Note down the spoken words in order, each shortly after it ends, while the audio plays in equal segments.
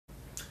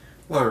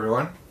Hello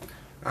everyone.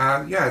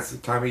 Yeah, it's the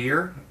time of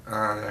year.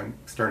 I'm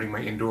starting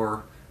my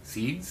indoor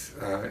seeds.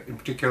 In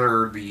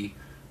particular, the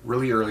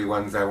really early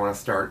ones I want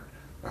to start,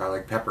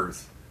 like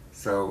peppers.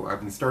 So I've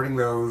been starting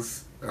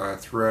those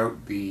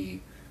throughout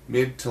the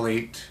mid to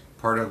late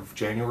part of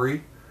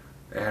January,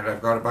 and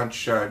I've got a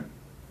bunch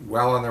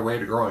well on their way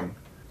to growing.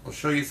 I'll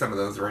show you some of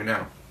those right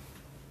now.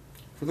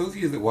 For those of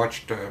you that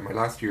watched my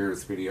last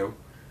year's video,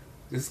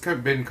 this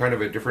has been kind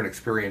of a different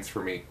experience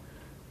for me.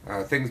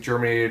 Things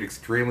germinated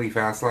extremely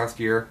fast last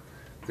year.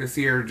 This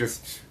year,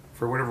 just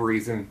for whatever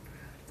reason,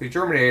 they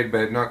germinated,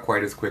 but not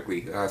quite as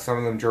quickly. Some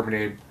of them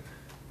germinated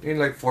in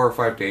like 4 or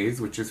 5 days,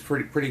 which is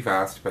pretty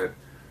fast. But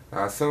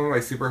some of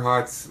my super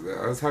hots,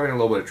 I was having a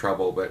little bit of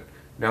trouble, but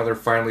now they're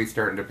finally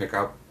starting to pick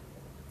up.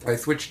 I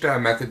switched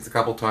methods a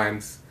couple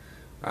times,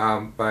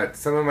 but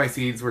some of my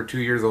seeds were 2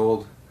 years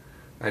old.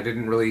 I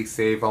didn't really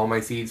save all my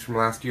seeds from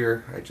last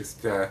year.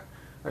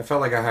 I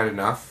felt like I had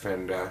enough,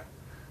 and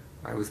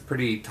I was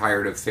pretty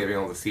tired of saving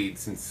all the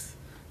seeds since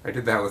I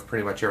did that with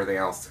pretty much everything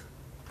else.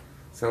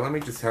 So let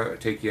me just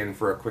take you in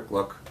for a quick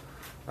look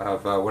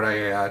of what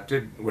I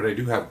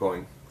do have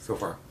going so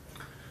far.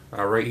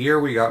 Right here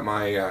we got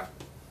my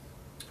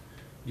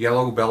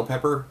yellow bell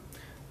pepper.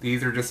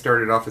 These are just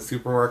started off a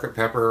supermarket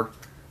pepper.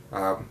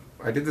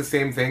 I did the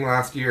same thing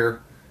last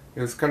year.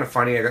 It was kind of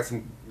funny. I got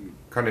some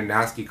kind of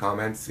nasty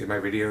comments in my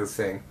videos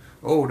saying,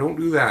 "Oh, don't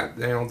do that.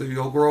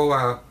 You'll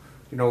grow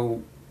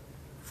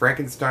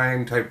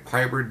Frankenstein type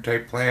hybrid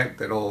type plant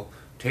that'll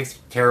taste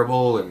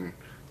terrible and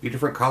be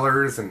different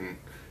colors and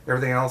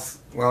everything else."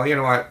 Well, you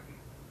know what?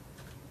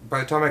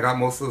 By the time I got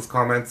most of those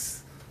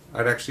comments,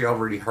 I'd actually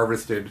already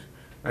harvested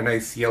a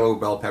nice yellow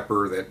bell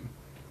pepper that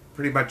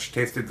pretty much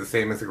tasted the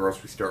same as the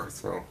grocery store.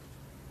 So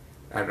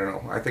I don't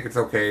know. I think it's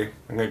okay.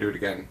 I'm going to do it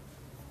again.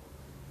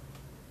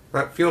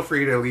 But feel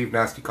free to leave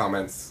nasty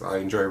comments. I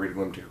enjoy reading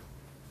them too.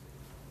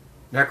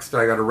 Next,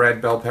 I got a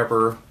red bell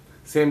pepper.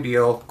 Same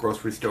deal,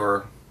 grocery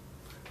store.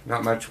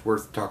 Not much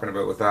worth talking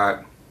about with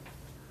that.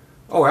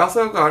 Oh, I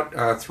also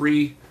got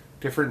 3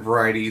 different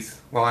varieties.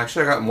 Well,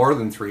 actually I got more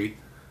than 3.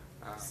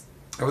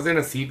 I was in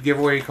a seed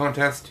giveaway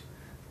contest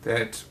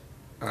that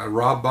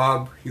Rob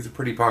Bob, he's a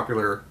pretty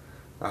popular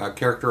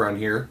character on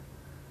here.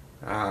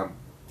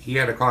 He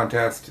had a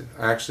contest.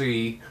 I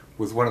actually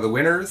was one of the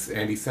winners,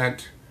 and he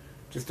sent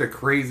just a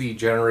crazy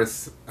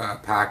generous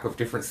pack of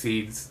different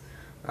seeds.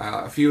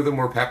 A few of them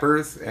were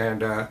peppers,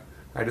 and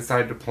I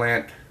decided to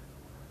plant,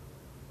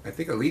 I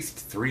think, at least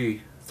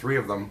three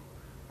of them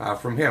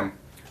from him.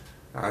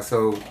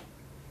 So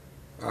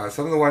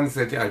some of the ones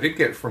that I did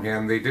get from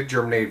him, they did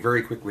germinate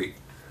very quickly.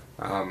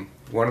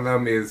 One of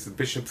them is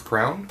Bishop's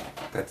Crown.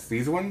 That's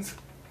these ones.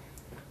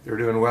 They're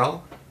doing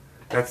well.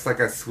 That's like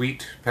a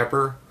sweet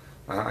pepper.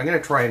 I'm going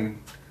to try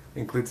and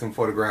include some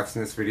photographs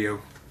in this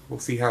video. We'll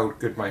see how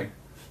good my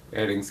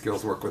editing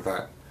skills work with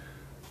that.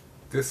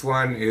 This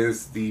one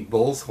is the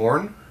Bull's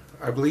Horn,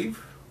 I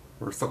believe,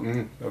 or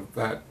something of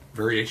that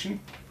variation.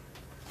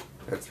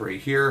 That's right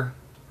here.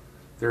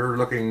 They're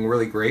looking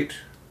really great.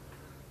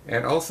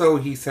 And also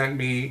he sent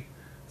me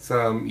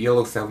some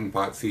yellow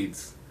 7-pot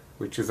seeds,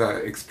 which is an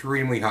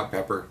extremely hot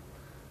pepper.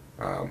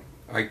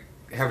 I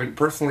haven't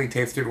personally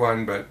tasted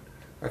one, but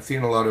I've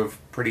seen a lot of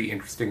pretty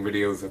interesting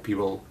videos of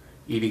people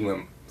eating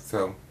them,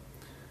 so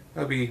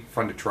that'll be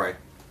fun to try.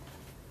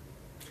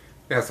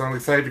 Yeah, so I'm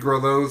excited to grow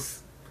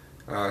those.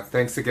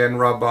 Thanks again,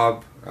 Rob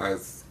Bob. I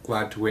was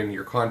glad to win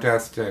your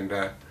contest, and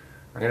I'm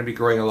going to be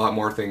growing a lot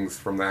more things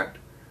from that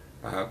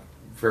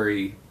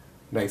very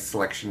nice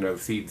selection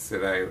of seeds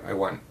that I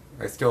won.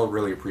 I still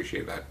really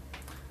appreciate that.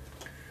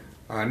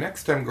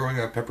 Next, I'm growing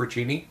a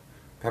pepperoncini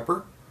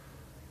pepper.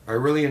 I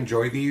really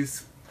enjoy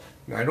these.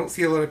 I don't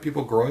see a lot of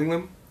people growing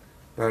them,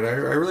 but I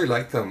really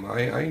like them.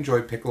 I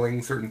enjoy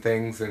pickling certain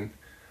things, and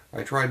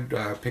I tried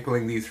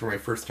pickling these for my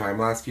first time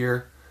last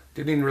year.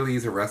 Didn't even really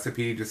use a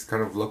recipe, just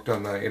kind of looked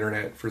on the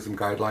internet for some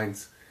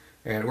guidelines,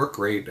 and it worked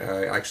great.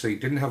 I actually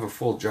didn't have a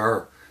full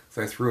jar,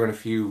 so I threw in a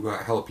few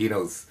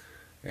jalapeños,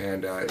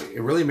 and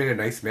it really made a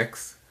nice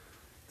mix.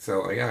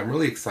 So yeah, I'm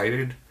really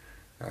excited.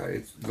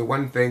 It's the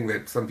one thing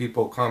that some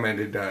people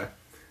commented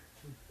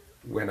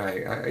when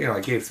I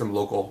gave some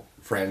local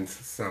friends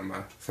some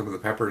of the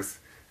peppers.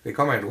 They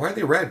commented, "Why are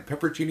they red?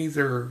 Pepperoncinis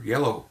are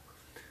yellow."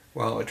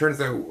 Well, it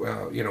turns out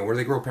where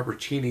they grow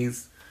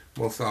pepperoncinis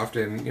most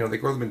often, they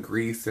grow them in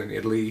Greece and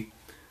Italy.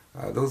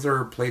 Those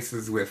are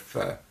places with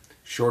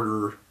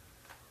shorter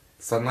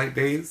sunlight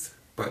days,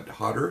 but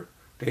hotter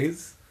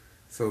days.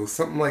 So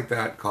something like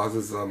that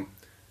causes them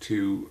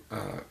to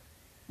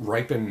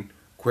ripen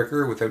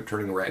quicker without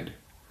turning red.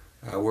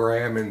 Where I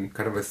am in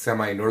kind of a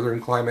semi-northern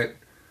climate,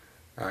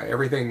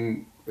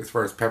 everything as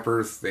far as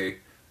peppers, they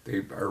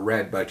are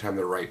red by the time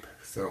they're ripe.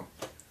 So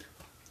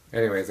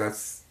anyways,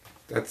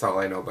 that's all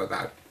I know about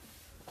that.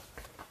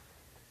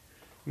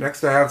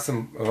 Next, I have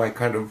some of my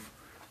kind of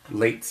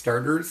late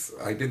starters.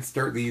 I did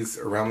start these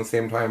around the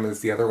same time as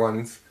the other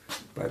ones,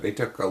 but they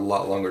took a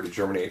lot longer to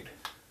germinate.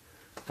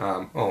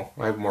 I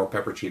have more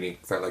pepperoncini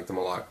because I like them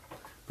a lot,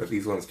 but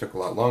these ones took a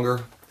lot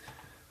longer.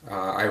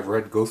 I have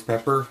red ghost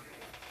pepper.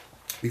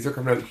 These are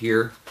coming out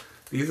here.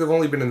 These have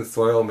only been in the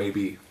soil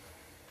maybe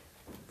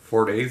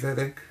 4 days, I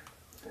think.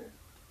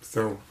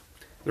 So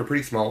they're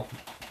pretty small.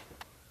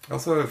 I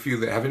also have a few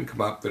that haven't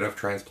come up that I've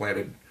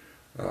transplanted.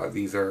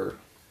 These are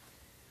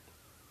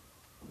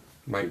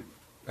my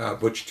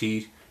Butch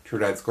tea,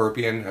 Trinidad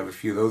scorpion. I have a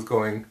few of those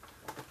going.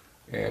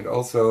 And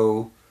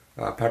also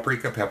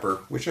Paprika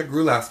pepper, which I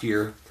grew last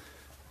year.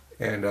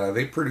 And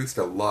they produced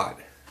a lot.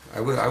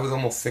 I was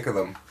almost sick of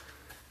them.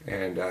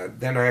 And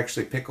then I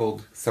actually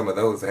pickled some of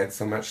those. I had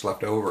so much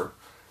left over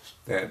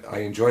that I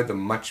enjoyed them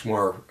much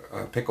more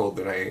pickled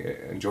than I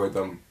enjoyed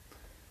them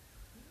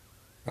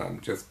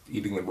just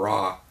eating them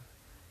raw.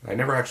 I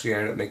never actually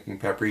ended up making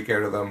paprika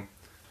out of them,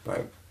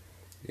 but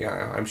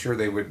yeah, I'm sure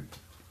they would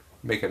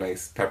make a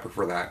nice pepper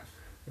for that.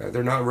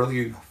 They're not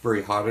really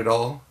very hot at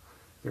all.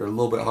 They're a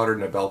little bit hotter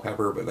than a bell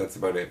pepper, but that's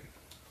about it.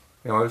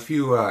 Now, I have a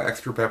few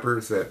extra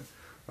peppers that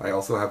I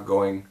also have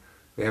going.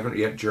 They haven't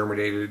yet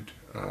germinated.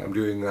 I'm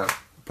doing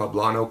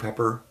poblano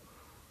pepper,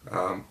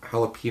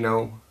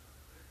 jalapeno.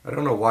 I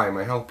don't know why,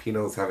 my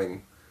jalapeno is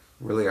having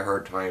really a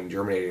hard time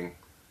germinating,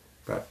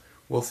 but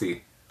we'll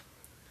see.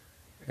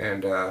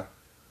 And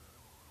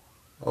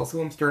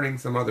also I'm starting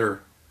some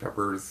other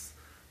peppers.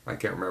 I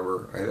can't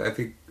remember. I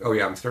think, oh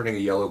yeah, I'm starting a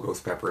yellow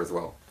ghost pepper as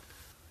well.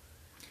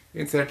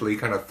 Incidentally,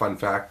 kind of fun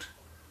fact,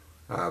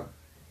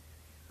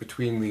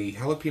 between the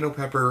jalapeno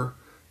pepper,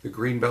 the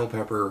green bell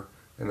pepper,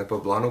 and the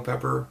poblano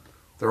pepper,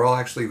 they're all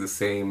actually the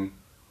same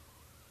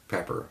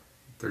pepper.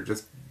 They're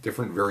just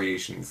different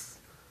variations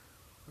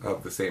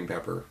of the same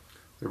pepper.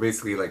 They're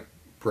basically like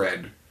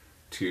bred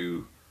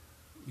to,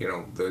 you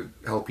know, the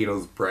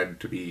jalapeno's bred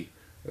to be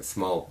a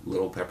small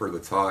little pepper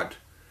that's hot.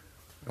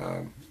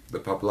 The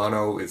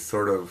poblano is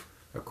sort of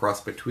a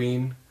cross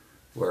between,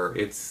 where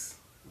it's,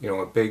 you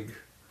know, a big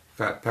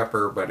fat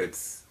pepper, but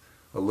it's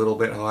a little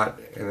bit hot,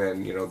 and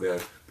then, you know,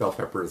 the bell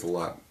pepper is a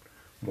lot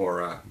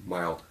more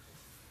mild.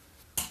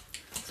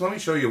 So let me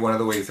show you one of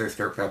the ways I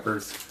start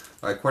peppers.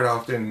 I quite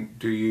often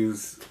do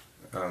use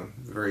the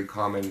very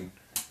common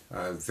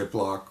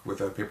Ziploc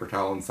with a paper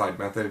towel inside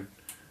method.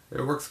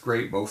 It works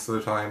great most of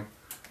the time.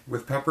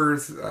 With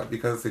peppers,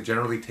 because they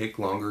generally take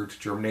longer to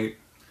germinate,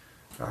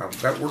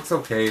 that works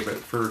okay, but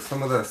for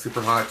some of the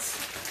super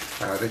hots,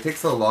 they take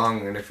so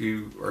long, and if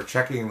you are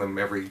checking them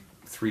every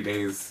 3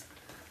 days,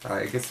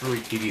 it gets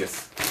really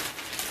tedious.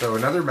 So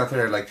another method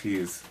I like to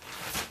use,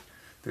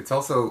 it's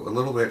also a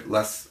little bit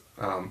less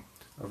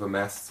of a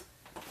mess,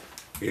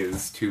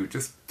 is to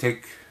just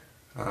take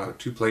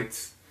 2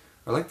 plates.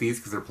 I like these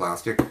because they're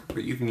plastic,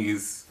 but you can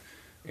use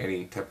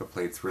any type of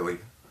plates really.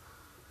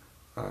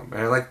 And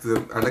I like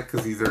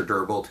because these are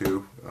durable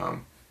too.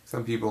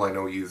 Some people I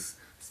know use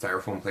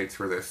styrofoam plates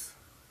for this,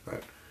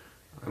 but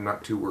I'm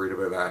not too worried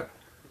about that.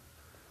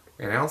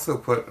 And I also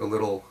put a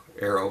little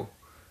arrow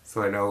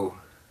so I know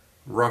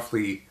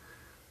roughly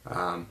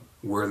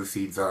where the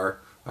seeds are.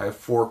 I have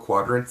 4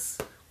 quadrants,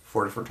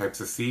 4 different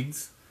types of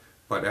seeds,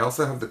 but I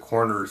also have the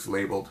corners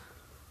labeled.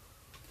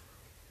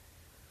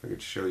 If I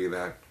could show you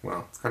that.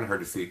 Well, it's kind of hard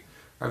to see.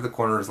 I have the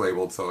corners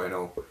labeled so I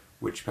know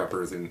which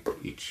pepper is in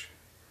each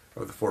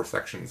of the 4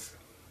 sections.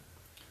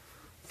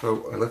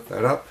 So I lift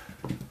that up,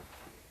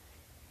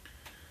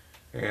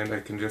 and I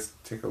can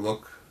just take a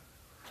look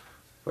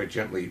by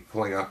gently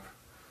pulling up.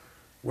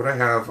 What I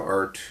have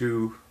are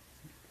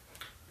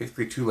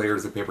basically 2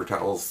 layers of paper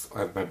towels.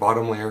 I have my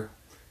bottom layer,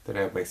 then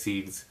I have my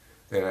seeds,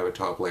 then I have a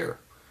top layer,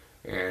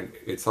 and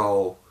it's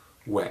all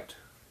wet.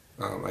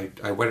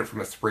 I wet it from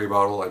a spray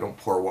bottle. I don't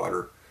pour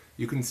water.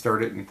 You can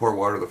start it and pour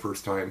water the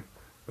first time,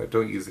 but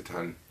don't use a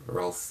ton,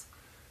 or else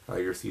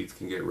your seeds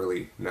can get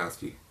really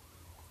nasty.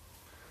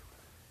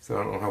 So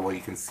I don't know how well you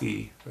can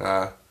see.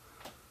 A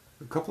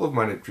couple of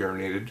mine have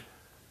germinated.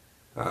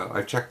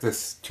 I checked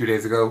this 2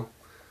 days ago,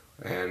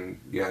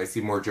 and yeah, I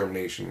see more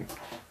germination.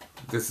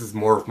 This is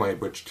more of my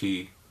Butch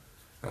tea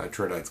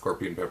Trinidad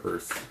scorpion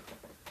peppers.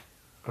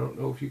 I don't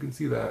know if you can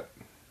see that.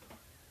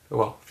 Oh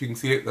well, if you can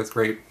see it, that's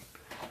great.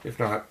 If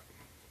not,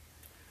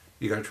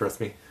 you gotta trust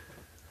me.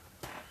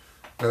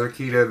 Another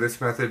key to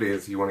this method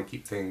is you want to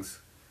keep things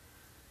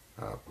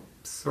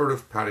sort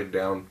of patted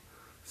down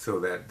so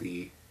that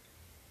the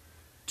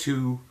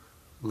 2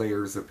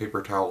 layers of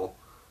paper towel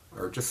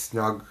are just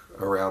snug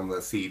around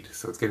the seed,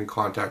 so it's getting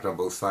contact on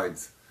both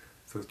sides.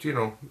 So it's, you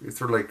know, it's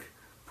sort of like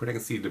putting a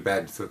seed to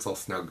bed, so it's all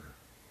snug.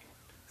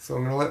 So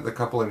I'm going to let the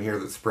couple in here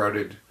that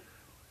sprouted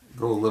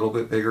go a little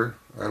bit bigger.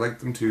 I like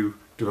them to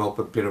develop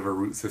a bit of a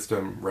root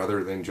system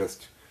rather than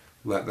just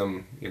let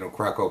them, you know,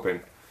 crack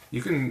open.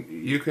 You can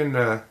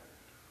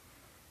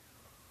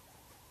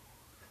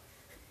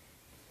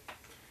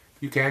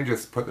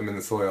just put them in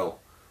the soil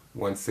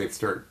once the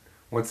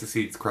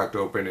seeds cracked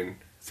open and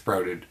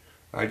sprouted.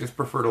 I just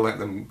prefer to let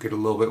them get a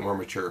little bit more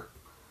mature.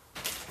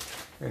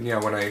 And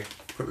yeah, when I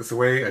put this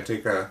away, I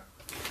take a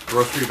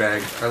grocery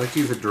bag. I like to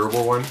use a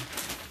durable one.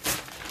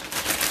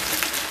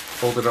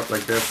 Fold it up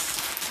like this.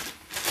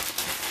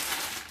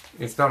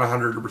 It's not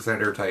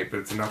 100% airtight, but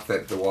it's enough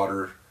that the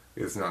water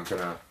is not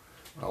gonna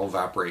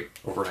evaporate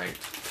overnight.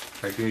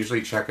 I can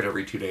usually check it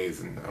every 2 days,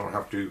 and I don't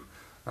have to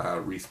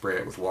respray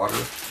it with water.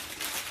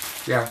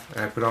 Yeah,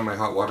 and I put on my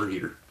hot water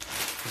heater.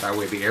 That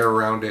way the air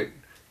around it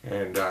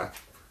and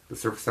the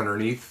surface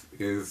underneath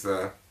is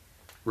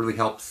really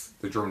helps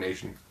the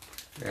germination.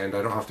 And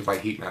I don't have to buy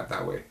heat mat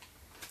that way.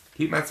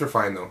 Heat mats are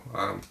fine though.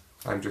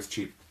 I'm just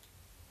cheap.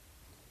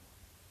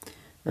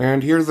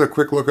 And here's a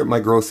quick look at my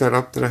grow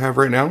setup that I have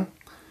right now.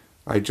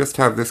 I just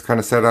have this kind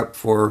of setup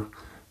for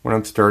when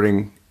I'm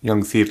starting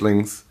young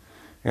seedlings.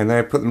 And then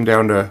I put them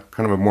down to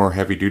kind of a more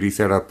heavy duty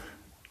setup,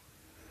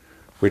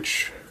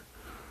 which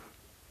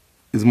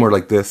is more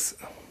like this.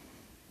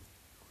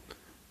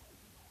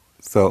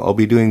 So I'll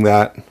be doing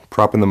that,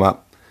 propping them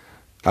up,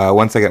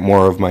 once I get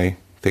more of my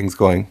things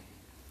going.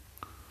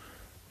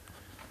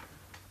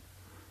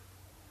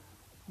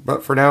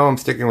 But for now I'm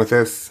sticking with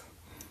this.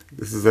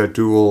 This is a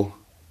dual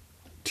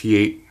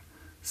T8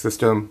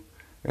 system,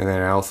 and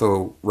then I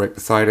also, right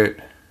beside it,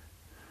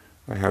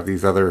 I have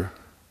these other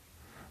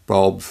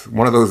bulbs.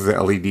 One of those is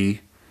a LED,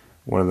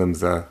 one of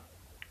them's a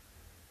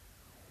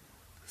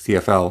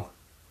CFL.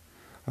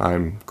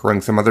 I'm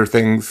growing some other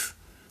things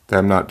that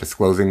I'm not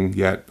disclosing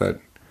yet,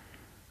 but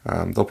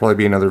there'll probably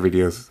be in other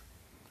videos.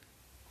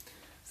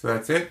 So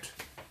that's it.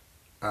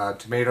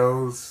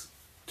 Tomatoes,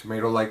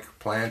 tomato-like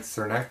plants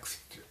are next.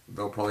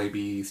 They'll probably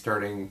be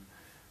starting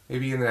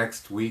maybe in the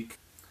next week.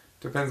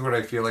 Depends what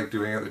I feel like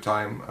doing at the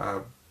time.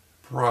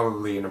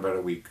 Probably in about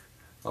a week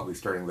I'll be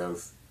starting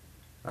those.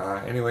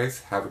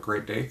 Anyways, have a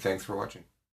great day. Thanks for watching.